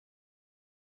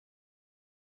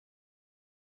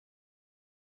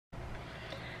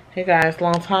Hey guys,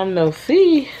 long time no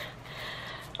see.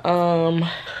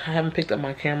 I haven't picked up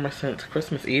my camera since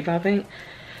Christmas Eve, I think.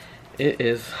 It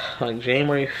is like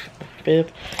January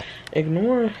 5th.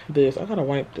 Ignore this. I gotta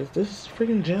wipe this. This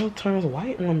freaking gel turns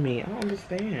white on me. I don't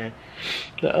understand.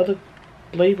 The other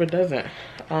flavor doesn't.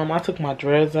 I took my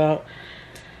dreads out,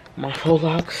 my faux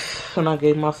locks, and I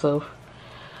gave myself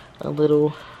a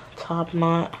little top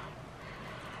knot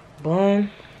bun.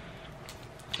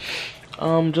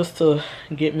 Just to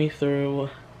get me through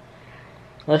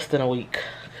less than a week,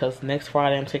 because next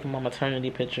Friday I'm taking my maternity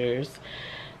pictures,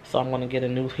 so I'm gonna get a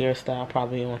new hairstyle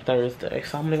probably on Thursday.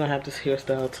 So I'm only gonna have this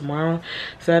hairstyle tomorrow,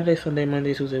 Saturday, Sunday,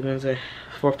 Monday, Tuesday, Wednesday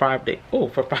for 5 days. Oh,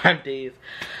 for 5 days.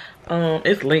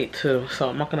 It's late too, so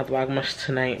I'm not gonna vlog much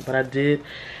tonight, but I did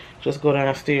just go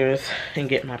downstairs and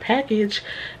get my package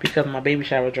because my baby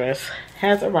shower dress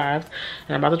has arrived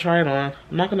and I'm about to try it on.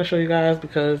 I'm not gonna show you guys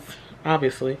because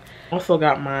obviously. Also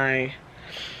got my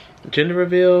gender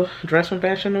reveal dress from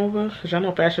Fashion Nova, because y'all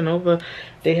know Fashion Nova,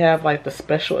 they have like the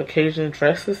special occasion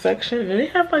dresses section, and they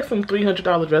have like some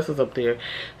 $300 dresses up there.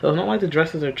 So it's not like the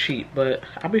dresses are cheap, but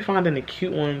I'll be finding the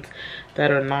cute ones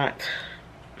that are not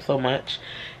so much,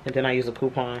 and then I use a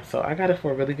coupon. So I got it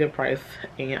for a really good price,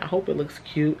 and I hope it looks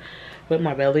cute with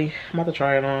my belly. I'm about to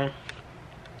try it on,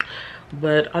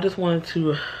 but I just wanted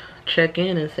to check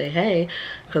in and say hey,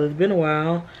 because it's been a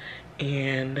while.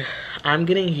 And I'm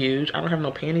getting huge. I don't have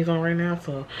no panties on right now,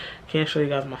 so can't show you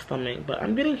guys my stomach, but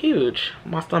I'm getting huge.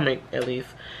 My stomach, at least.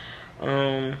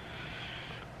 Yeah,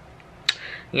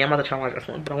 I'm about to try my dress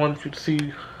on, but I wanted you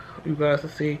guys to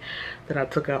see that I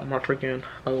took out my freaking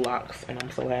faux locks, and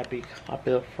I'm so happy because I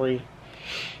feel free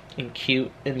and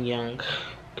cute and young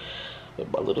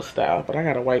with my little style. But I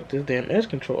gotta wipe this damn edge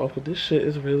control off, because this shit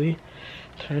is really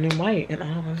turning white, and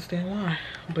I don't understand why.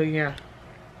 But yeah.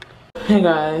 Hey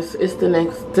guys, it's the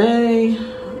next day.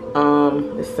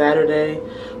 It's Saturday.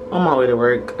 I'm on my way to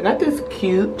work. I got this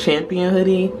cute Champion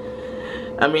hoodie.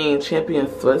 Champion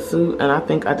sweatsuit, and I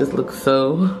think I just look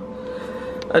so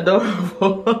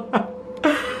adorable.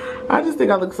 I just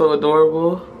think I look so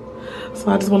adorable. So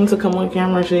I just wanted to come on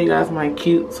camera and show you guys my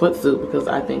cute sweatsuit because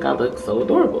I think I look so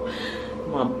adorable.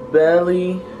 My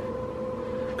belly,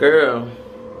 girl.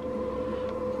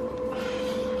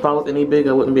 If I was any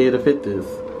bigger, I wouldn't be able to fit this.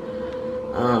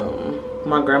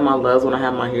 My grandma loves when I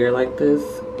have my hair like this,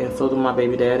 and so do my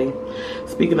baby daddy.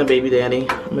 Speaking of baby daddy,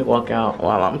 let me walk out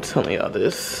while I'm telling y'all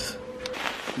this.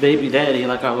 Baby daddy,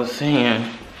 like I was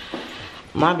saying,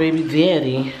 my baby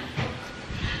daddy,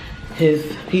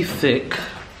 he's sick.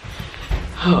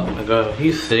 Oh my god,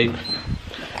 he's sick.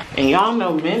 And y'all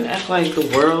know men act like the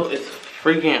world is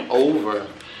freaking over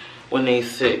when they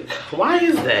sick. Why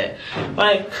is that?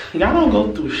 Like, y'all don't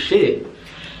go through shit.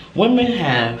 Women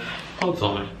have, hold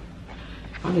on,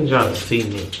 I need y'all to see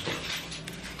me.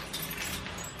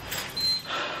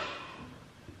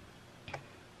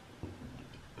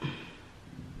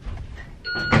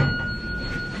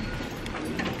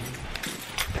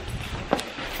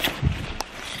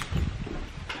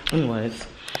 Anyways,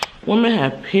 women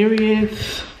have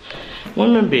periods,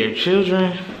 women bear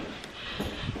children,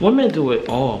 women do it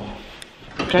all,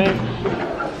 okay?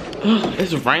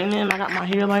 It's raining, I got my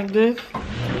hair like this.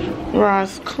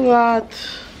 Rice clot.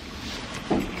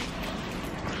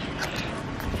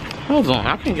 Hold on,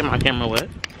 I can't get my camera wet.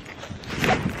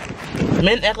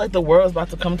 Men act like the world's about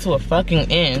to come to a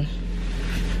fucking end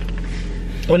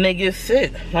when they get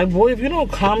sick. Like, boy, if you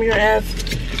don't calm your ass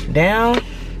down,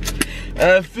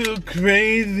 I feel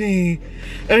crazy.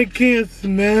 I can't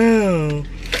smell.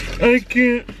 I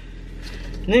can't.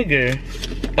 Nigga,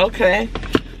 okay.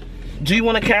 Do you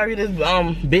want to carry this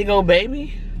big old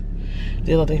baby?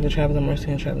 Dear Lord, thank you for traveling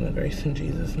mercy and traveling grace in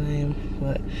Jesus' name.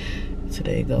 Let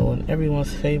today go in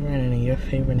everyone's favor and in your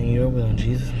favor and in your will in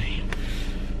Jesus' name.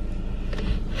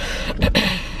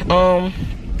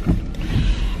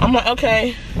 I'm like,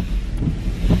 okay.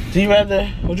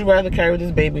 Would you rather carry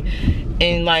this baby?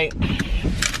 And like,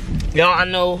 y'all, I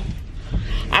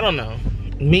don't know.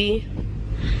 Me,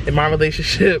 in my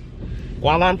relationship,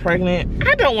 while I'm pregnant,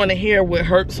 I don't want to hear what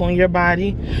hurts on your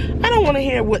body. I don't want to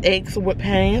hear what aches or what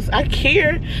pains. I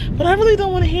care, but I really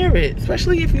don't want to hear it.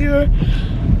 Especially if you're,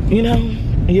 you know,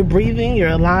 you're breathing,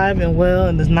 you're alive and well,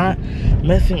 and it's not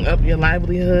messing up your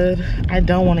livelihood. I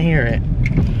don't want to hear it.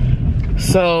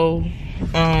 So,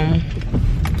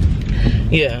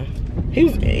 yeah. He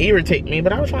was irritating me,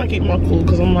 but I was trying to keep my cool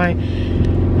because I'm like,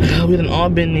 we done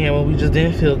all been there when we just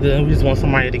didn't feel good and we just want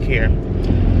somebody to care.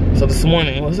 So this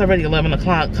morning, well, it's already 11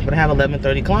 o'clock, but I have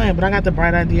 11:30 client, but I got the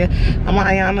bright idea. I'm like,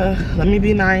 Ayanna, let me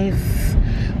be nice.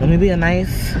 Let me be a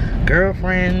nice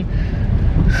girlfriend.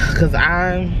 Because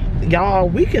I'm y'all,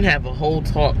 we can have a whole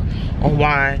talk on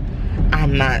why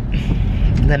I'm not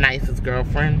the nicest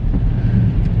girlfriend.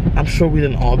 I'm sure we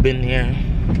done all been there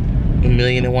a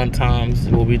million and one times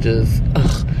where we just,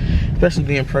 especially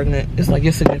being pregnant, it's like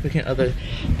your significant other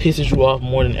pisses you off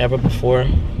more than ever before.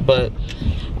 But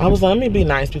I was like, let me be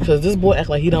nice, because this boy act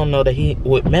like he don't know that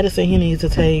what medicine he needs to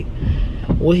take,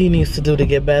 what he needs to do to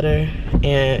get better.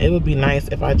 And it would be nice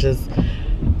if I just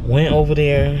went over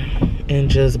there and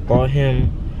just brought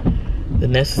him the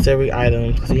necessary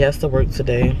items, because he has to work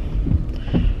today.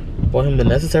 Bought him the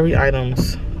necessary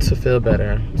items to feel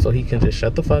better, so he can just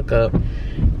shut the fuck up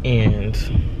and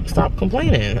stop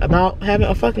complaining about having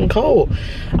a fucking cold.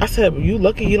 I said, you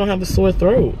lucky you don't have a sore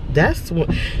throat. That's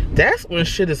when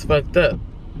shit is fucked up.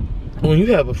 When you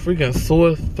have a freaking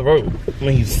sore throat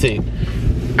when you're sick.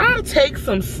 I'll take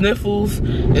some sniffles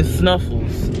and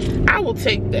snuffles. I will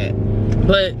take that.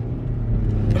 But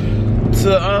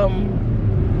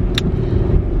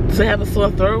to have a sore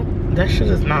throat, that shit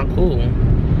is not cool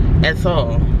at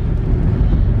all.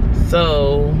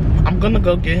 So I'm gonna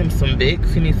go get him some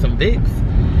Vicks. He needs some Vicks.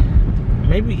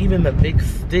 Maybe even the Vicks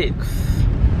sticks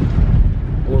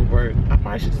would work. I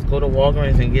probably should just go to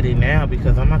Walgreens and get it now,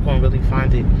 because I'm not gonna really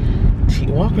find it cheap.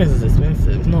 Walgreens is expensive.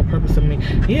 There's no purpose to me.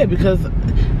 Yeah, because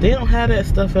they don't have that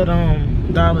stuff at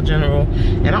Dollar General,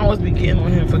 and I always be getting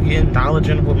on him for getting Dollar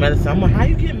General medicine. I'm like, how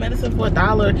you get medicine for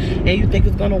 $1 and you think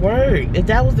it's gonna work? If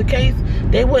that was the case,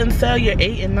 they wouldn't sell your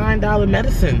 $8 and $9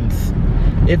 medicines.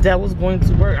 If that was going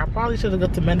to work, I probably should have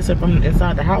got the medicine from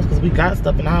inside the house, because we got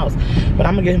stuff in the house. But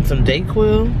I'm gonna get him some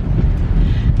Dayquil,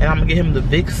 and I'm gonna get him the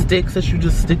Vicks sticks that you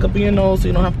just stick up in your nose, so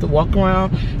you don't have to walk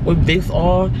around with Vicks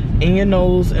all in your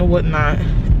nose and whatnot.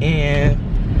 And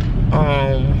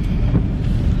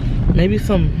maybe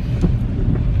something.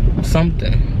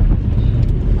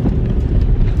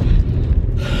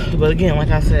 But again,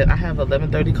 like I said, I have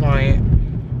 11:30 client,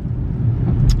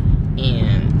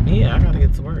 and yeah, I gotta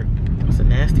get to work. It's a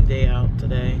nasty day out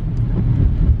today.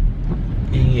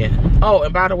 And yeah. Oh,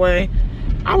 and by the way,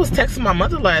 I was texting my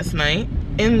mother last night,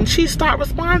 and she started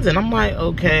responding. I'm like,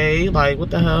 okay, like, what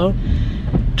the hell?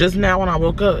 Just now when I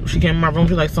woke up, she came in my room,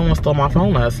 she's like, someone stole my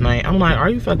phone last night. I'm like, are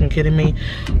you fucking kidding me?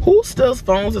 Who steals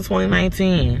phones in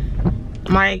 2019?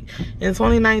 Like, in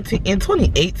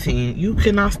 2018, you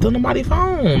cannot steal nobody's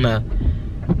phone.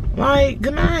 Like,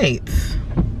 good night.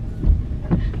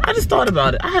 I just thought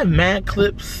about it. I have mad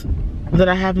clips that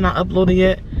I have not uploaded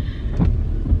yet.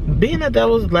 Being that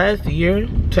was last year,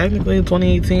 technically in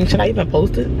 2018, should I even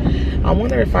post it? I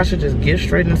wonder if I should just get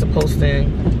straight into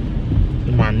posting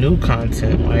my new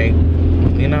content, like,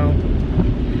 you know.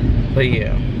 But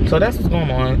yeah, so that's what's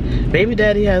going on. Baby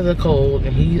daddy has a cold,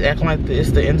 and he's acting like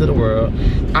it's the end of the world.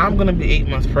 I'm gonna be 8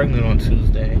 months pregnant on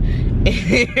Tuesday,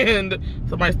 and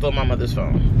somebody stole my mother's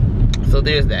phone. So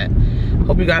there's that.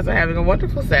 Hope you guys are having a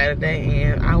wonderful Saturday,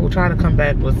 and I will try to come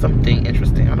back with something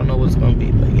interesting. I don't know what it's gonna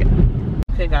be, but yeah.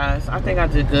 Okay guys, I think I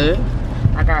did good.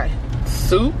 I got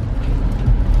soup,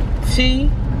 tea,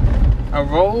 a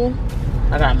roll.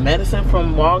 I got medicine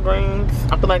from Walgreens.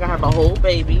 I feel like I have a whole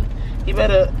baby. You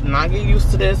better not get used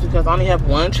to this, because I only have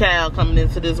one child coming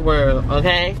into this world,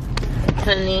 okay?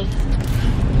 Honey,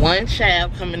 one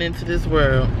child coming into this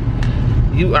world.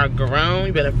 You are grown.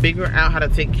 You better figure out how to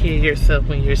take care of yourself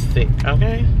when you're sick,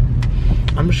 okay?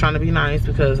 I'm just trying to be nice,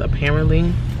 because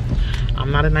apparently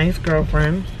I'm not a nice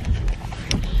girlfriend,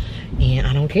 and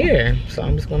I don't care. So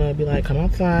I'm just gonna be like, come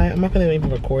outside. I'm not gonna even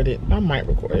record it. I might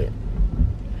record it.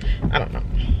 I don't know.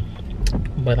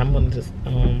 But I'm gonna just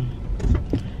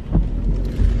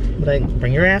like,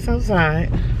 bring your ass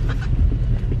outside.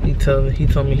 He told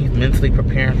me he's mentally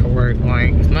preparing for work.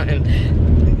 Like, it's nothing.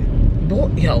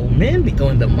 Boy, yo, men be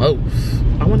doing the most.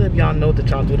 I wonder if y'all know that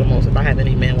y'all do the most. If I have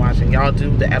any men watching, y'all do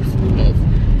the absolute most.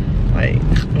 Like,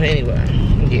 anyway,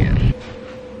 yeah.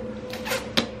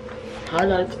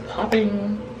 Highlights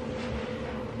popping.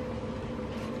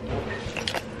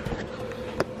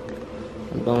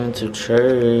 I'm going to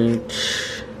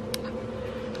church.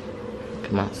 Look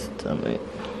at my stomach.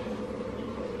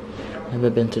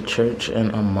 Haven't been to church in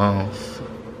a month.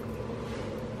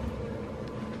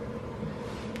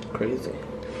 Crazy.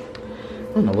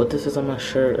 I don't know what this is on my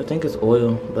shirt. I think it's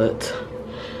oil, but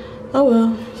oh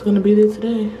well, it's gonna be there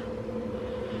today.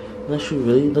 Unless you're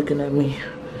really looking at me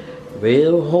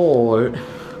real hard.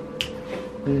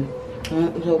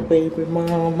 Your baby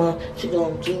mama, she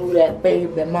gonna do that,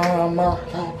 baby mama.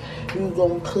 You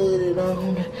gonna put it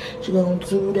on me. She gonna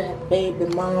do that, baby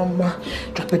mama.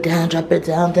 Drop it down,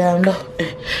 down low.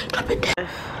 Drop it down.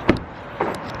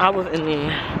 I was in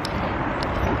there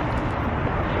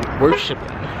worshiping.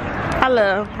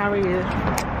 Hello, how are you?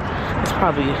 It's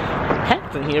probably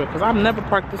packed in here because I've never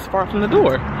parked this far from the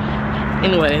door.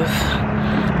 Anyways,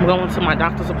 I'm going to my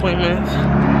doctor's appointment.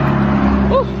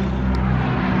 Woo.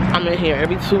 I'm in here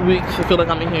every 2 weeks. I feel like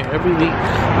I'm in here every week.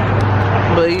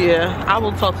 But yeah, I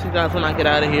will talk to you guys when I get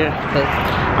out of here because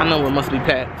I know it must be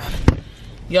packed.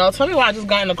 Y'all, tell me why I just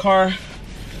got in the car.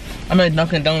 I'm at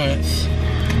Dunkin' Donuts.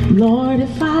 Lord,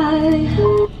 if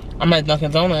I'm at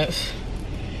Dunkin' Donuts.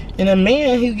 And a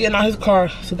man, he's getting out his car.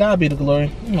 So God be the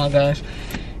glory. Oh my gosh.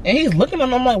 And he's looking at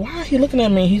me. I'm like, why is he looking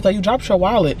at me? He's like, you dropped your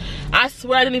wallet. I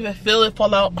swear I didn't even feel it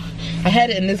fall out. I had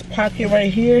it in this pocket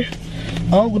right here.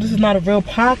 Oh, well, this is not a real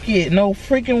pocket. No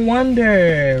freaking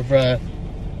wonder, bruh.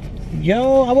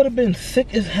 Yo, I would have been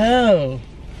sick as hell.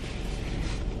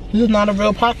 This is not a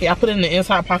real pocket. I put it in the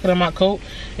inside pocket of my coat.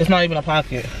 It's not even a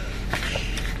pocket.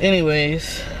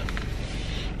 Anyways.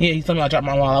 Yeah, he told me I dropped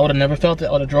my wallet. I would have never felt it.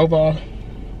 I would have drove off.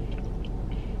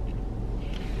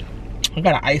 I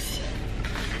got an ice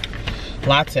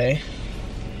latte.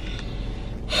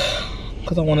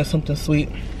 Because I wanted something sweet.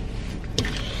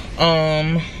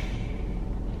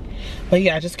 But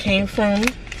yeah, I just came from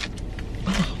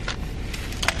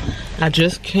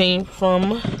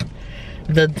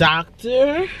the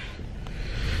doctor,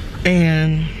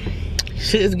 and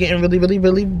shit is getting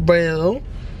really real.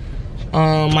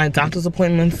 My doctor's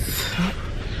appointments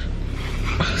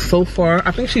so far,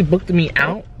 I think she booked me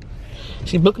out.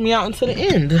 She booked me out until the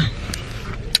end.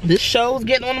 This show's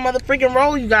getting on the motherfucking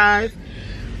roll, you guys.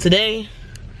 Today,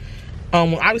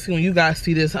 obviously when you guys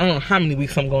see this, I don't know how many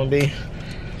weeks I'm gonna be,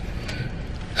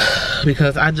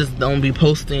 because I just don't be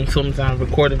posting as soon as I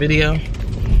record a video.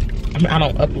 I mean, I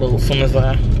don't upload as soon as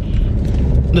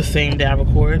the same day I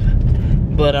record.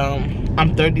 But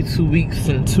I'm 32 weeks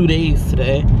and 2 days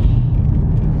today.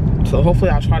 So hopefully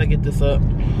I'll try to get this up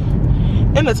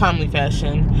in a timely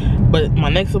fashion. But my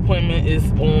next appointment is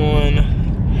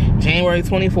on January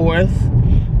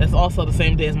 24th. That's also the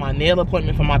same day as my nail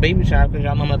appointment for my baby shower, because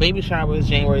y'all know my baby shower is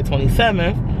January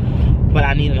 27th. But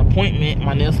I need an appointment.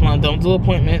 My nail salon don't do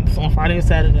appointments on Friday and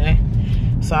Saturday.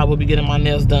 So I will be getting my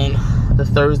nails done the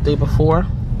Thursday before.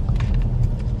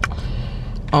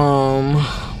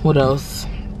 What else?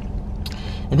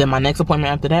 And then my next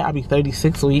appointment after that, I'll be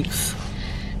 36 weeks.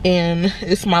 And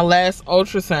it's my last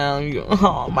ultrasound.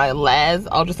 Oh, my last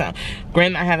ultrasound.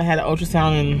 Granted, I haven't had an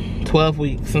ultrasound in 12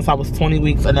 weeks since I was 20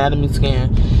 weeks anatomy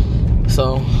scan.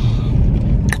 So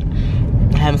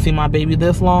I haven't seen my baby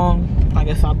this long. I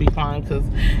guess I'll be fine, because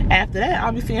after that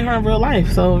I'll be seeing her in real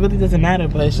life, so it really doesn't matter.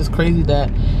 But it's just crazy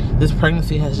that this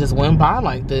pregnancy has just went by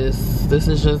like this. This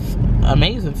is just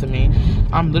amazing to me.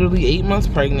 I'm literally 8 months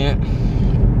pregnant.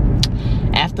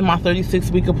 After my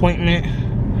 36-week appointment,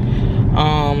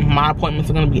 my appointments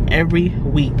are going to be every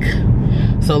week.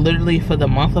 So literally for the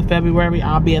month of February,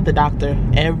 I'll be at the doctor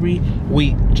every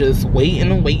week, just waiting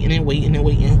and waiting and waiting and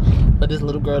waiting for this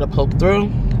little girl to poke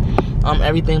through.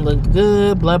 Everything looked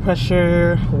good, blood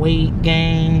pressure, weight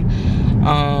gain,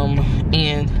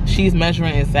 and she's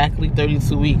measuring exactly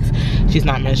 32 weeks. She's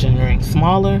not measuring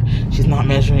smaller, she's not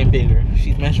measuring bigger.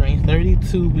 She's measuring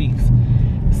 32 weeks.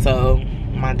 So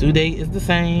my due date is the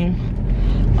same,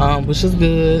 which is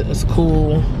good, it's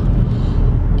cool.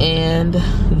 And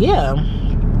yeah,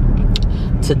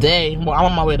 today, well, I'm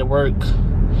on my way to work.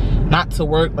 Not to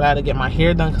work, but I had to get my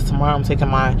hair done because tomorrow I'm taking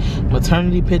my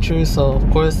maternity pictures. So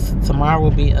of course tomorrow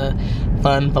will be a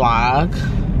fun vlog,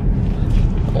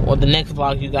 or the next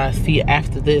vlog you guys see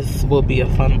after this will be a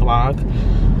fun vlog,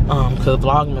 because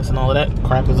Vlogmas and all of that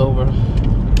crap is over.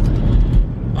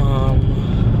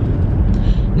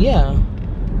 Yeah,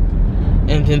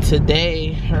 and then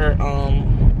today her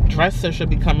dresser should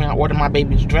be coming. I ordered my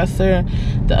baby's dresser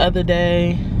the other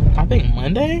day, I think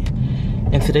Monday.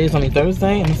 And today's only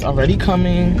Thursday, and it's already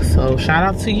coming. So shout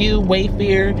out to you,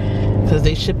 Wayfair, because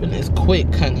they shipping is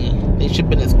quick, honey. They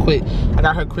shipping is quick. I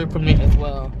got her crib from there as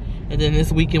well. And then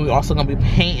this weekend we're also gonna be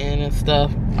painting and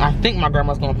stuff. I think my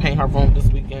grandma's gonna paint her room this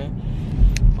weekend.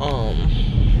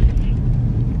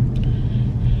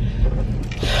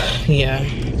 Yeah.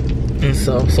 And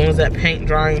so as soon as that paint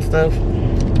dry and stuff,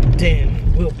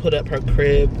 then we'll put up her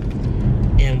crib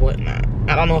and whatnot.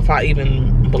 I don't know if I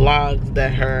even blogged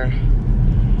that her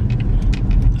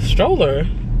stroller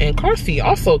and car seat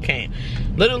also came.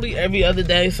 Literally every other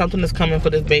day something is coming for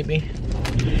this baby.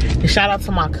 And shout out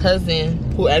to my cousin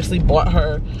who actually bought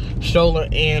her stroller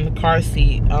and car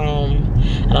seat. I don't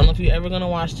know if you're ever gonna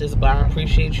watch this, but I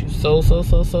appreciate you so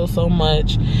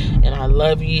much, and I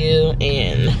love you,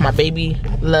 and my baby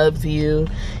loves you.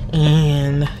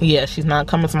 And yeah, she's not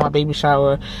coming to my baby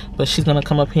shower, but she's gonna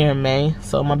come up here in May,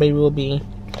 so my baby will be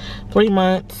 3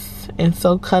 months. and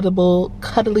so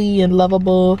cuddly and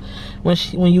lovable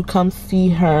when you come see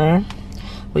her.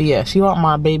 But yeah, she brought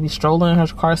my baby stroller in her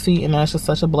car seat, and that's just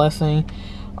such a blessing.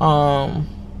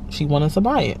 She wanted to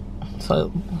buy it,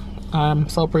 so I'm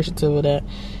so appreciative of that.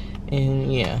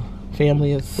 And yeah,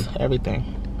 family is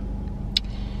everything.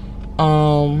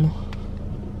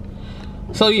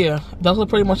 So yeah, those are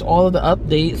pretty much all of the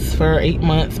updates for 8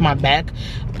 months. My back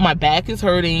is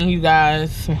hurting, you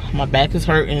guys. My back is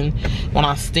hurting when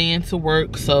I stand to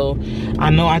work, so I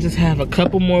know I just have a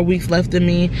couple more weeks left in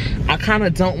me. I kind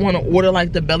of don't want to order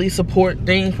like the belly support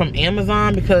thing from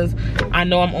Amazon, because I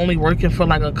know I'm only working for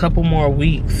like a couple more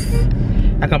weeks,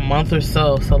 like a month or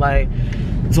so. So like,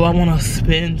 do I want to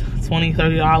spend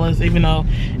 $20-$30, even though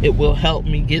it will help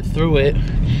me get through it?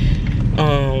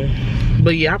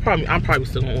 But yeah, I'm probably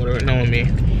still gonna order it, knowing me.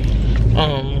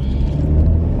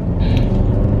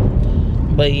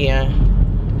 But yeah,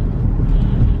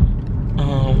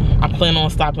 I plan on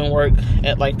stopping work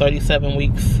at like 37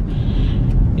 weeks.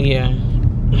 Yeah,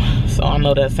 so I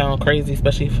know that sounds crazy,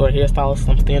 especially for a hairstylist.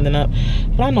 I'm standing up,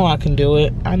 but I know I can do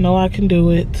it. I know I can do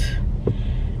it.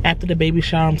 After the baby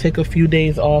shower, I'm taking a few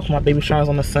days off. My baby shower's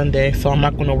on a Sunday, so I'm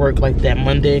not gonna work like that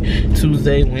Monday,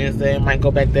 Tuesday, Wednesday. I might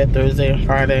go back that Thursday and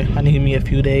Friday. I need me a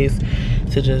few days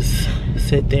to just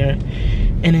sit there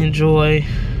and enjoy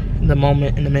the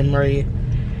moment and the memory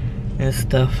and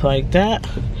stuff like that.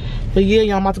 But yeah,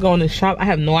 y'all, I'm about to go in the shop. I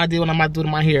have no idea what I'm about to do to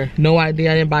my hair. No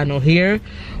idea. I didn't buy no hair.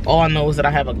 All I know is that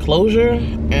I have a closure,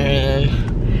 and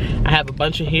I have a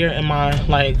bunch of hair in my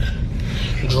like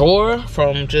drawer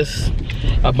from just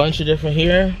a bunch of different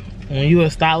hair. When you're a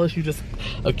stylist, you just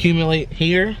accumulate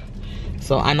hair.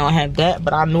 So I know I have that,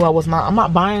 but I knew I'm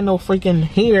not buying no freaking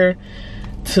hair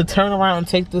to turn around and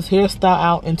take this hairstyle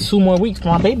out in 2 more weeks for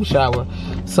my baby shower.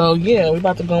 So yeah, we're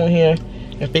about to go in here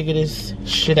and figure this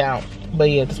shit out. But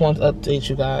yeah, just wanted to update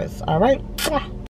you guys. All right.